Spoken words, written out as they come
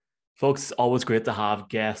Folks, always great to have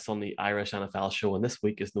guests on the Irish NFL show, and this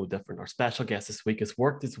week is no different. Our special guest this week has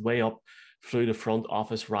worked his way up through the front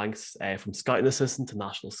office ranks from scouting assistant to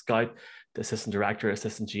national scout, to assistant director,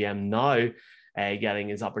 assistant GM, now getting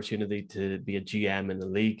his opportunity to be a GM in the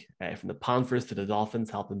league, from the Panthers to the Dolphins,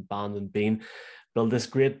 helping Brandon Beane build this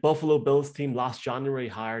great Buffalo Bills team last January,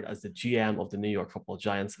 hired as the GM of the New York Football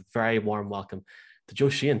Giants. A very warm welcome to Joe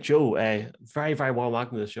Sheehan. Joe, very, very warm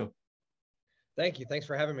welcome to the show. Thank you. Thanks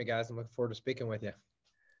for having me, guys. I'm looking forward to speaking with you.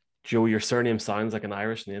 Joe, your surname sounds like an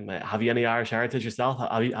Irish name. Have you any Irish heritage yourself?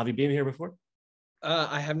 Have you been here before?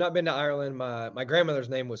 I have not been to Ireland. My grandmother's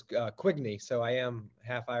name was Quigney, so I am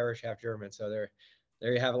half Irish, half German. So there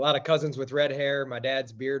you have a lot of cousins with red hair. My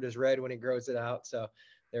dad's beard is red when he grows it out. So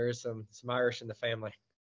there is some Irish in the family.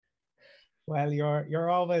 Well, you're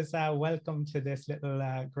always welcome to this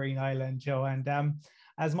little green island, Joe. And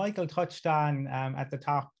as Michael touched on at the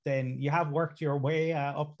top, then you have worked your way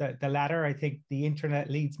up the ladder. I think the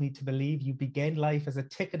internet leads me to believe you began life as a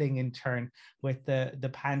ticketing intern with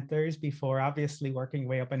the Panthers before obviously working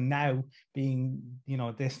way up and now being,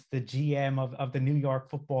 the GM of the New York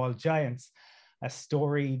Football Giants, a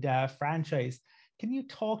storied franchise. Can you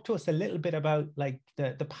talk to us a little bit about like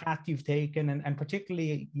the path you've taken and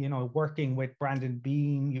particularly, working with Brandon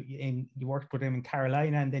Beane, you worked with him in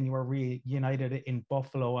Carolina and then you were reunited in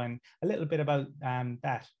Buffalo, and a little bit about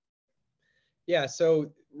that. Yeah.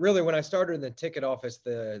 So really when I started in the ticket office,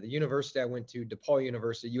 the university I went to, DePaul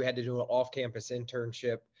University, you had to do an off-campus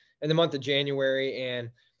internship in the month of January.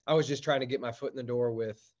 And I was just trying to get my foot in the door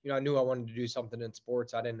with, I knew I wanted to do something in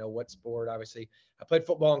sports. I didn't know what sport. Obviously, I played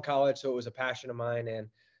football in college, so it was a passion of mine.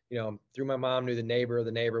 And, through my mom, knew the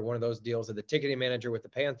neighbor, one of those deals of the ticketing manager with the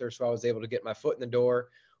Panthers. So I was able to get my foot in the door,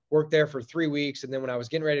 worked there for 3 weeks. And then when I was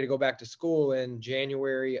getting ready to go back to school in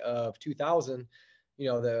January of 2000,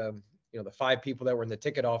 the 5 people that were in the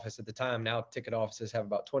ticket office at the time, now ticket offices have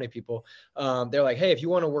about 20 people. They're like, hey, if you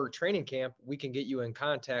want to work training camp, we can get you in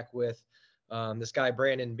contact with this guy,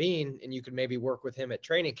 Brandon Beane, and you could maybe work with him at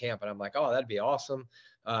training camp. And I'm like, oh, that'd be awesome.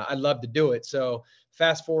 I'd love to do it. So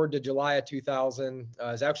fast forward to July of 2000,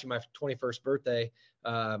 it's actually my 21st birthday.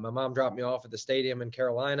 My mom dropped me off at the stadium in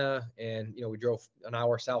Carolina, and, we drove an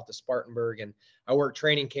hour south to Spartanburg, and I worked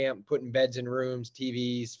training camp, putting beds in rooms,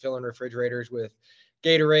 TVs, filling refrigerators with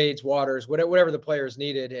Gatorades, waters, whatever the players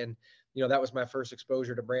needed. And, that was my first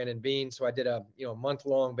exposure to Brandon Beane. So I did a,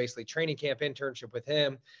 month-long basically training camp internship with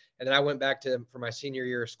him. And then I went back for my senior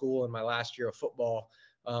year of school and my last year of football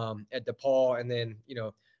at DePaul. And then,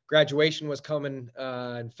 graduation was coming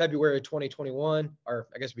in February of 2021, or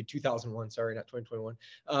I guess it'd be 2001. Sorry, not 2021.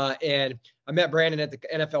 And I met Brandon at the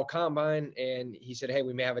NFL Combine, and he said, hey,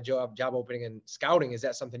 we may have a job opening in scouting. Is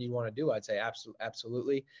that something you want to do? I'd say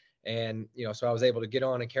absolutely. And, so I was able to get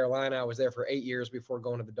on in Carolina. I was there for 8 years before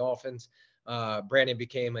going to the Dolphins. Brandon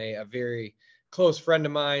became a very close friend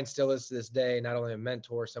of mine, still is to this day, not only a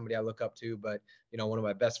mentor, somebody I look up to, but, one of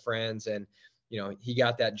my best friends. And, he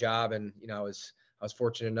got that job, and, I was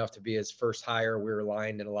fortunate enough to be his first hire. We were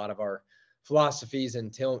aligned in a lot of our philosophies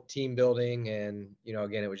and team building. And,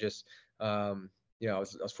 again, it was just, I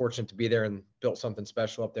was fortunate to be there and built something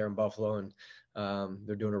special up there in Buffalo, and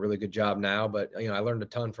they're doing a really good job now. But, I learned a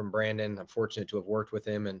ton from Brandon. I'm fortunate to have worked with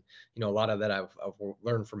him, and, a lot of that I've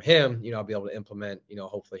learned from him, I'll be able to implement,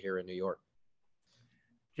 hopefully here in New York.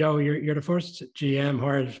 Joe, you're the first GM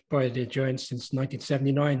hired by the Giants since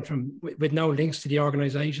 1979 with no links to the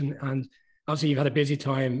organization. And obviously you've had a busy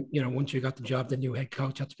time, once you got the job, the new head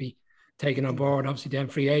coach had to be taken on board, obviously then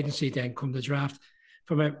free agency, then come the draft.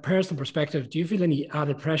 From a personal perspective, do you feel any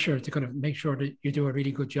added pressure to kind of make sure that you do a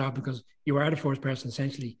really good job, because you are the first person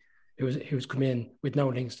essentially who's come in with no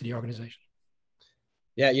links to the organization?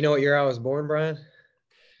 Yeah. You know what year I was born, Brian?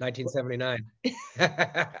 1979,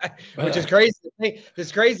 which is crazy to think.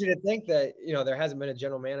 It's crazy to think that, there hasn't been a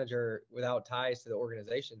general manager without ties to the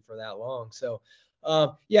organization for that long. So,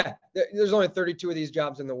 there's only 32 of these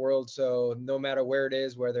jobs in the world. So no matter where it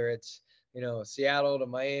is, whether it's, Seattle to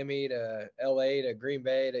Miami to LA to Green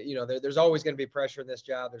Bay to, there's always going to be pressure in this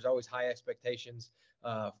job. There's always high expectations.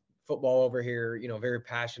 Football over here, very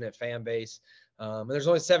passionate fan base. And there's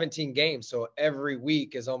only 17 games. So every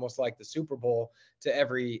week is almost like the Super Bowl to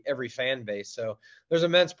every fan base. So there's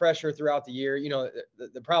immense pressure throughout the year.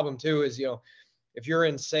 The problem too is, if you're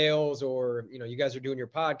in sales or, you guys are doing your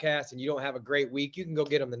podcast and you don't have a great week, you can go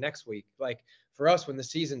get them the next week. Like for us, when the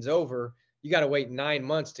season's over, you got to wait 9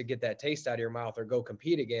 months to get that taste out of your mouth or go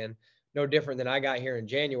compete again. No different than I got here in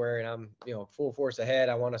January, and I'm, full force ahead.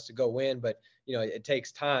 I want us to go win, but it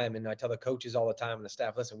takes time. And I tell the coaches all the time and the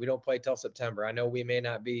staff, listen, we don't play till September. I know we may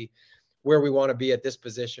not be where we want to be at this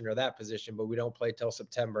position or that position, but we don't play till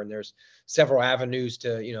September. And there's several avenues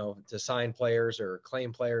to, to sign players or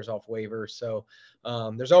claim players off waivers. So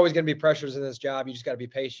there's always going to be pressures in this job. You just got to be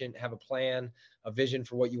patient, have a plan, a vision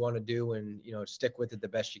for what you want to do, and, stick with it the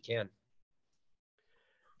best you can.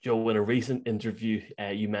 Joe, in a recent interview,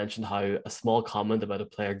 you mentioned how a small comment about a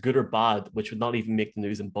player, good or bad, which would not even make the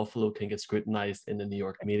news in Buffalo, can get scrutinized in the New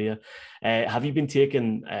York media. Have you been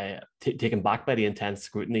taken back by the intense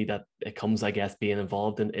scrutiny that it comes, I guess, being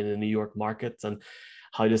involved in the New York markets, and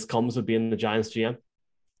how this comes with being the Giants GM?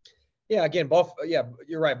 Yeah, again,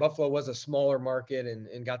 you're right. Buffalo was a smaller market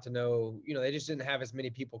and got to know, they just didn't have as many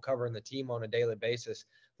people covering the team on a daily basis.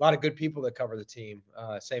 A lot of good people that cover the team,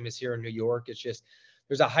 same as here in New York. It's just,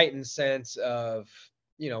 there's a heightened sense of,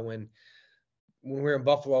 when we were in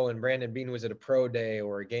Buffalo and Brandon Beane was at a pro day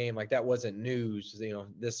or a game, like that wasn't news.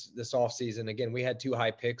 This off season, again, we had 2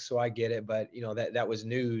 high picks, so I get it, but that was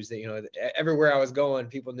news that, everywhere I was going,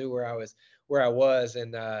 people knew where I was.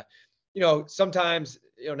 And, sometimes,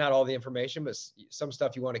 not all the information, but some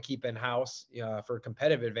stuff you want to keep in house for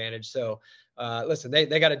competitive advantage. So listen,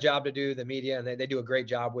 they got a job to do, the media, and they do a great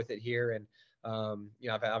job with it here. And,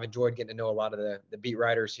 I've enjoyed getting to know a lot of the beat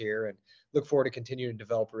writers here, and look forward to continuing to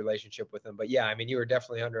develop a relationship with them. But yeah, I mean, you were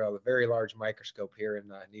definitely under a very large microscope here in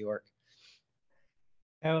New York.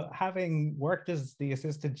 Now, having worked as the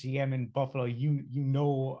assistant GM in Buffalo, you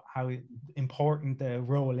know how important the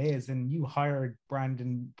role is, and you hired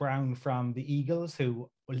Brandon Brown from the Eagles, who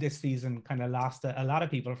this season kind of lost a lot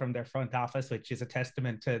of people from their front office, which is a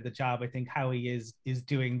testament to the job I think Howie is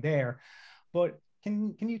doing there. But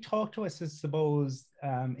can you talk to us, I suppose,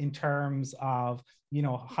 in terms of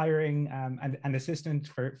hiring an assistant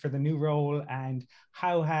for the new role, and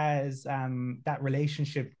how has that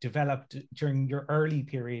relationship developed during your early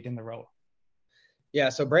period in the role? Yeah,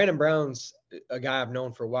 so Brandon Brown's a guy I've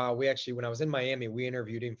known for a while. We actually, when I was in Miami, we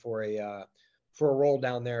interviewed him for a role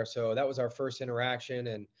down there. So that was our first interaction,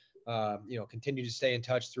 and continued to stay in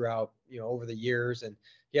touch throughout over the years. And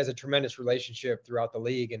he has a tremendous relationship throughout the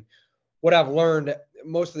league. And what I've learned,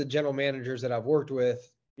 most of the general managers that I've worked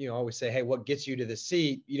with, always say, hey, what gets you to the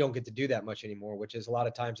seat? You don't get to do that much anymore, which is a lot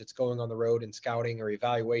of times it's going on the road and scouting or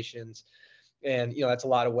evaluations. And, that's a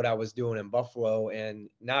lot of what I was doing in Buffalo. And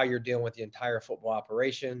now you're dealing with the entire football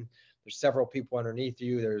operation. There's several people underneath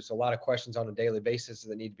you. There's a lot of questions on a daily basis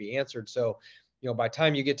that need to be answered. So, by the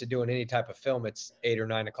time you get to doing any type of film, it's 8 or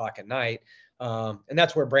 9 o'clock at night. And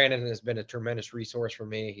that's where Brandon has been a tremendous resource for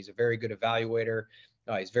me. He's a very good evaluator.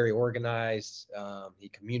 He's very organized. He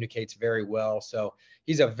communicates very well. So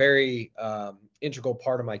he's a very integral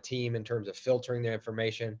part of my team in terms of filtering the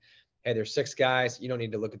information. Hey, there's 6 guys. You don't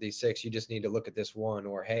need to look at these 6. You just need to look at this one.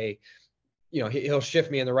 Or, hey, he'll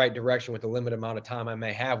shift me in the right direction with the limited amount of time I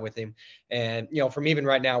may have with him. And, from even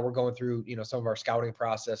right now, we're going through, some of our scouting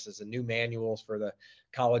processes and new manuals for the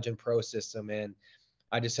college and pro system. And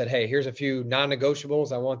I just said, hey, here's a few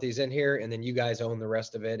non-negotiables. I want these in here, and then you guys own the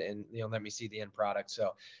rest of it, and let me see the end product.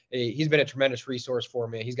 So he's been a tremendous resource for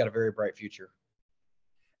me. He's got a very bright future.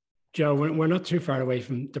 Joe, we're not too far away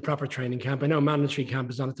from the proper training camp. I know mandatory camp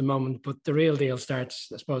is on at the moment, but the real deal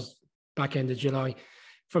starts, I suppose, back end of July.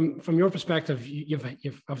 From your perspective, you've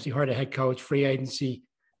obviously hired a head coach, free agency,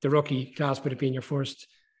 the rookie class, would it being your first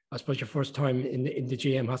time in the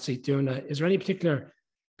GM hot seat doing that? Is there any particular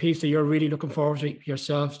piece that you're really looking forward to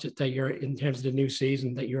yourself, that you're, in terms of the new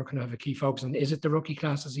season, that you're going to have a key focus on? Is it the rookie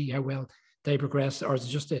class to see how well they progress, or is it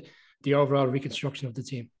just the overall reconstruction of the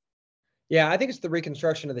team? Yeah, I think it's the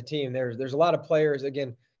reconstruction of the team. There's a lot of players,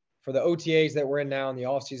 again, for the OTAs that we're in now in the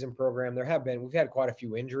offseason program, we've had quite a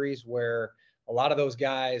few injuries where a lot of those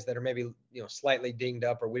guys that are maybe, slightly dinged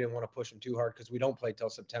up, or we didn't want to push them too hard because we don't play till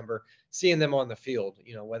September, seeing them on the field,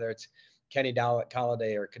 whether it's Kenny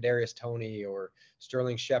Golladay or Kadarius Toney or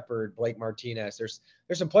Sterling Shepard, Blake Martinez. There's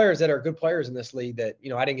some players that are good players in this league that,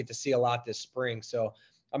 I didn't get to see a lot this spring. So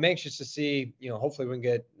I'm anxious to see, hopefully we can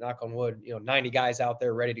get, knock on wood, 90 guys out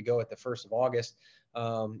there ready to go at the 1st of August,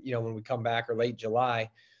 when we come back, or late July.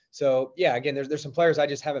 So yeah, again, there's some players I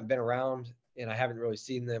just haven't been around, and I haven't really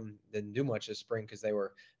seen them do much this spring because they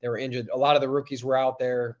were injured. A lot of the rookies were out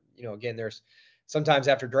there. Again, there's sometimes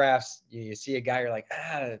after drafts, you see a guy, you're like,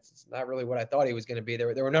 it's not really what I thought he was going to be.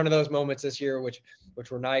 There were none of those moments this year, which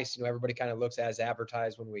were nice. Everybody kind of looks as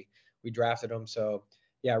advertised when we drafted them. So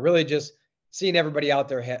yeah, really just seeing everybody out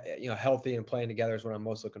there, healthy and playing together is what I'm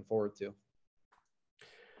most looking forward to.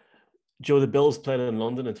 Joe, the Bills played in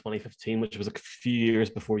London in 2015, which was a few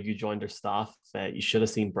years before you joined their staff. You should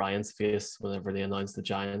have seen Brian's face whenever they announced the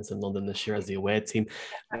Giants in London this year as the away team.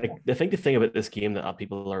 I think the thing about this game that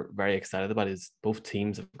people are very excited about is both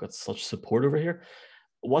teams have got such support over here.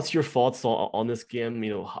 What's your thoughts on this game?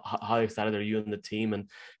 You know, how excited are you and the team? And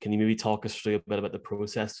can you maybe talk us through a bit about the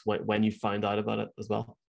process when you found out about it as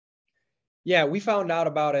well? Yeah, we found out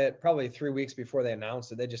about it probably 3 weeks before they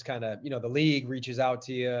announced it. They just kind of, the league reaches out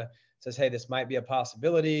to you, says, hey, this might be a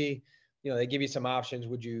possibility. They give you some options.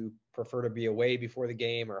 Would you prefer to be away before the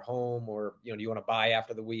game or home, or, do you want to buy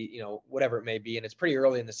after the week, whatever it may be. And it's pretty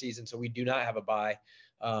early in the season, so we do not have a buy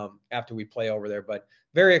after we play over there, but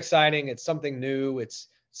very exciting. It's something new. It's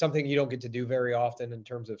something you don't get to do very often in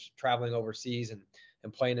terms of traveling overseas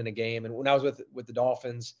and playing in a game. And when I was with the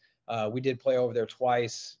Dolphins, we did play over there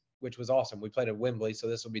twice, which was awesome. We played at Wembley, so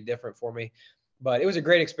this will be different for me. But it was a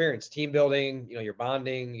great experience. Team building, you're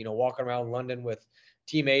bonding, walking around London with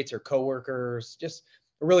teammates or coworkers, just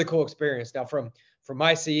a really cool experience. Now, from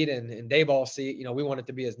my seat and Dayball's seat, we want it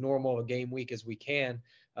to be as normal a game week as we can,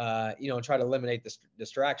 and try to eliminate the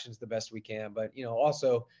distractions the best we can. But,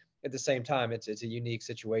 also at the same time, it's a unique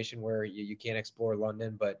situation where you can't explore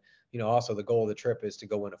London, but, also the goal of the trip is to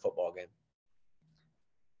go win a football game.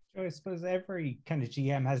 I suppose every kind of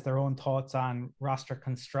GM has their own thoughts on roster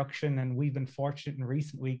construction, and we've been fortunate in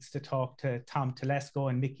recent weeks to talk to Tom Telesco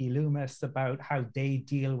and Mickey Loomis about how they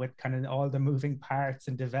deal with kind of all the moving parts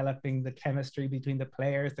and developing the chemistry between the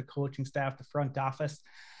players, the coaching staff, the front office.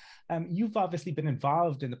 You've obviously been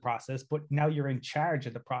involved in the process, but now you're in charge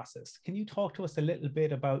of the process. Can you talk to us a little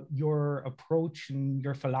bit about your approach and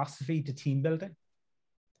your philosophy to team building?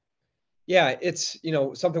 Yeah, it's,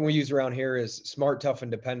 something we use around here is smart, tough, and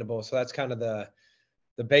dependable. So that's kind of the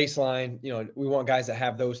baseline. We want guys that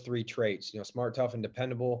have those three traits, smart, tough, and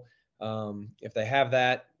dependable. If they have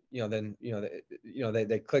that, then,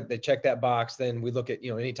 they check that box. Then we look at,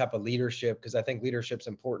 any type of leadership, because I think leadership's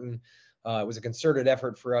important. It was a concerted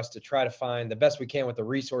effort for us to try to find the best we can with the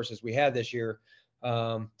resources we had this year,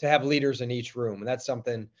 to have leaders in each room. And that's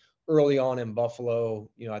something early on in Buffalo,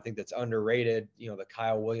 I think that's underrated. The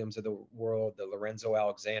Kyle Williams of the world, the Lorenzo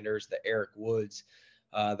Alexanders, the Eric Woods.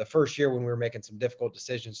 The first year when we were making some difficult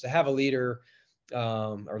decisions, to have a leader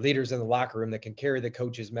or leaders in the locker room that can carry the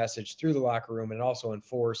coach's message through the locker room and also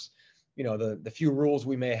enforce, the few rules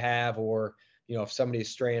we may have, or, if somebody's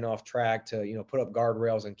straying off track, to, put up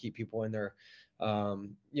guardrails and keep people in there,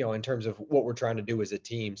 in terms of what we're trying to do as a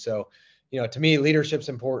team. So, to me, leadership's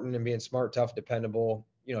important, and being smart, tough, dependable.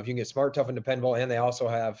 If you can get smart, tough, and dependable, and they also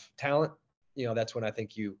have talent, that's when I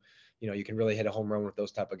think you can really hit a home run with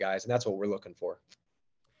those type of guys. And that's what we're looking for.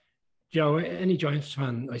 Joe, any Giants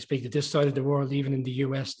fan I speak to this side of the world, even in the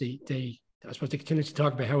US, they I suppose they continue to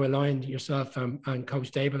talk about how aligned yourself and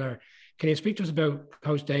Coach Daboll are. Can you speak to us about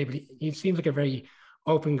Coach Daboll? He seems like a very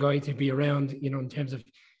open guy to be around, in terms of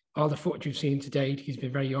all the footage you've seen to date. He's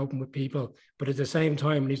been very open with people, but at the same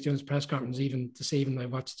time, when he's doing his press conference, even this evening, I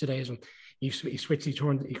watched today's one, he switches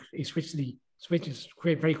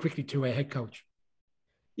very quickly to a head coach.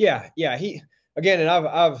 Yeah. He, again, and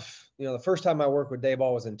I've the first time I worked with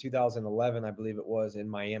Daboll was in 2011, I believe it was, in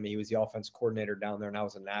Miami. He was the offense coordinator down there, and I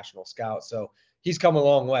was a national scout. So he's come a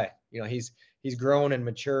long way. He's grown and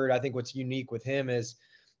matured. I think what's unique with him is,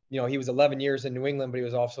 he was 11 years in New England, but he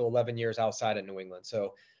was also 11 years outside of New England.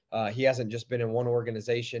 So he hasn't just been in one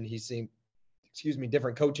organization. He's seen,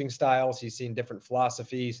 different coaching styles. He's seen different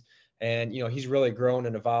philosophies, and, he's really grown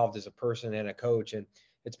and evolved as a person and a coach. And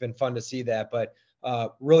it's been fun to see that. But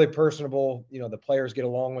really personable. The players get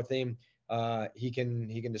along with him. He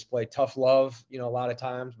can display tough love, a lot of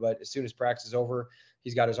times, but as soon as practice is over,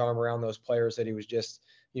 he's got his arm around those players that he was just,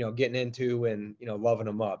 getting into and, loving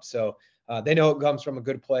them up. So they know it comes from a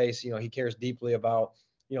good place. He cares deeply about,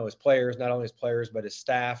 his players, not only his players, but his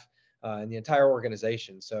staff and the entire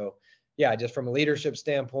organization. So yeah, just from a leadership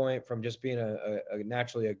standpoint, from just being a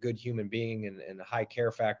naturally a good human being and a high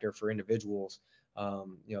care factor for individuals,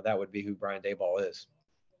 that would be who Brian Daboll is.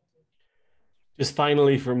 Just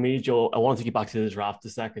finally for me, Joe, I wanted to get back to the draft a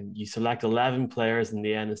second. You select 11 players in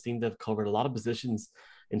the end and seem to have covered a lot of positions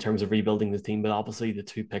in terms of rebuilding the team, but obviously the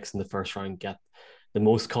 2 picks in the first round get the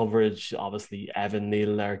most coverage. Obviously, Evan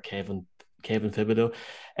Neal there, Kevin Thibodeau.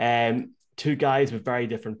 2 guys with very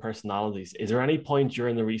different personalities. Is there any point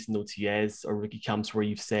during the recent OTAs or rookie camps where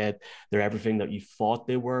you've said they're everything that you thought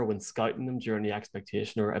they were when scouting them during the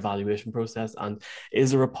expectation or evaluation process? And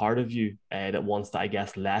is there a part of you that wants to, I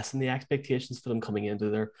guess, lessen the expectations for them coming into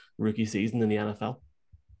their rookie season in the NFL?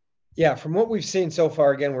 Yeah, from what we've seen so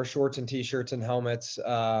far, again, we're shorts and t-shirts and helmets.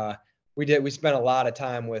 We spent a lot of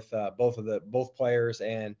time with both players,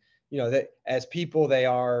 and that as people, they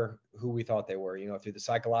are who we thought they were, through the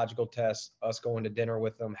psychological tests, us going to dinner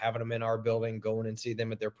with them, having them in our building, going and see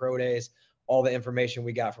them at their pro days, all the information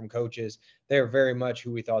we got from coaches, they're very much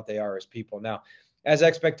who we thought they are as people. Now, as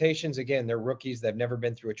expectations, again, they're rookies. They've never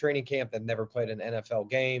been through a training camp. They've never played an NFL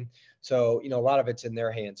game. So, a lot of it's in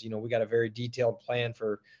their hands. We got a very detailed plan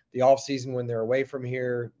for the off season when they're away from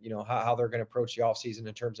here, how they're going to approach the off season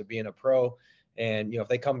in terms of being a pro. And, if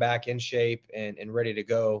they come back in shape and ready to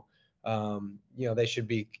go, they should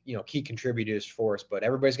be, key contributors for us. But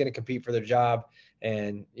everybody's going to compete for their job.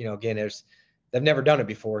 And, again, they've never done it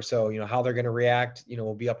before. So, how they're going to react,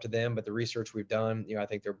 will be up to them. But the research we've done, I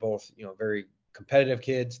think they're both, very competitive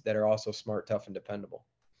kids that are also smart, tough, and dependable.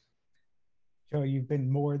 Joe, you've been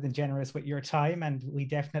more than generous with your time, and we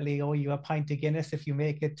definitely owe you a pint of Guinness if you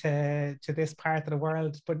make it to this part of the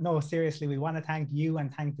world. But no, seriously, we want to thank you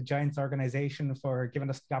and thank the Giants organization for giving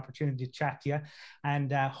us the opportunity to chat to you.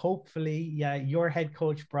 And hopefully your head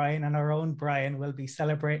coach, Brian, and our own Brian will be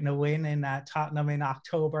celebrating a win in Tottenham in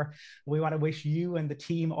October. We want to wish you and the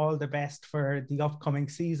team all the best for the upcoming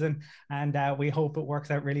season. And we hope it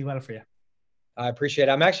works out really well for you. I appreciate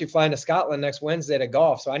it. I'm actually flying to Scotland next Wednesday to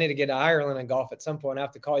golf, so I need to get to Ireland and golf at some point. I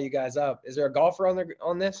have to call you guys up. Is there a golfer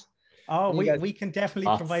on this? Oh, we can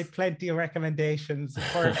definitely provide plenty of recommendations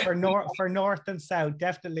for north and south.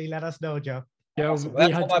 Definitely let us know, Joe. Joe,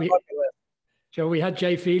 awesome. Joe, we had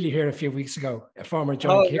Jay Feely here a few weeks ago, a former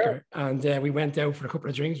John kicker, and we went out for a couple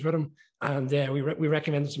of drinks with him, and we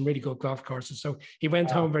recommended some really good golf courses. So he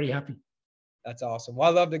went home very happy. That's awesome. Well,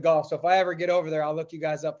 I love to golf, so if I ever get over there, I'll look you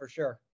guys up for sure.